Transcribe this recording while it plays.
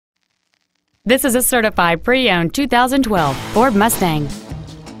This is a certified pre-owned 2012 Ford Mustang.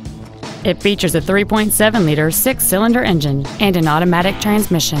 It features a 3.7-liter 6-cylinder engine and an automatic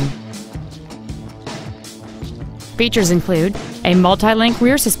transmission. Features include a multi-link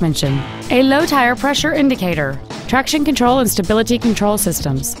rear suspension, a low tire pressure indicator, traction control and stability control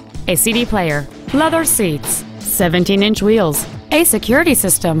systems, a CD player, leather seats, 17-inch wheels, a security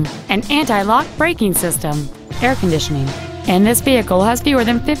system, an anti-lock braking system, air conditioning, and this vehicle has fewer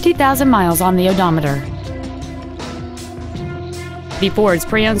than 50,000 miles on the odometer. The Ford's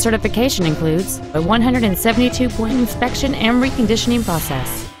pre-owned certification includes a 172-point inspection and reconditioning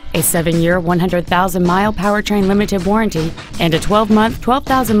process, a 7-year, 100,000-mile powertrain limited warranty, and a 12-month,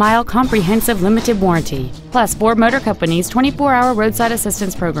 12,000-mile comprehensive limited warranty, plus Ford Motor Company's 24-hour roadside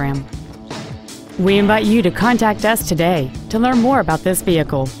assistance program. We invite you to contact us today to learn more about this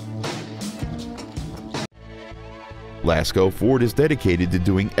vehicle. Lasco Ford is dedicated to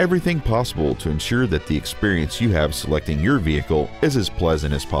doing everything possible to ensure that the experience you have selecting your vehicle is as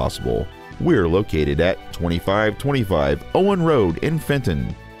pleasant as possible. We're located at 2525 Owen Road in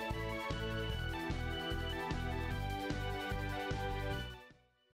Fenton.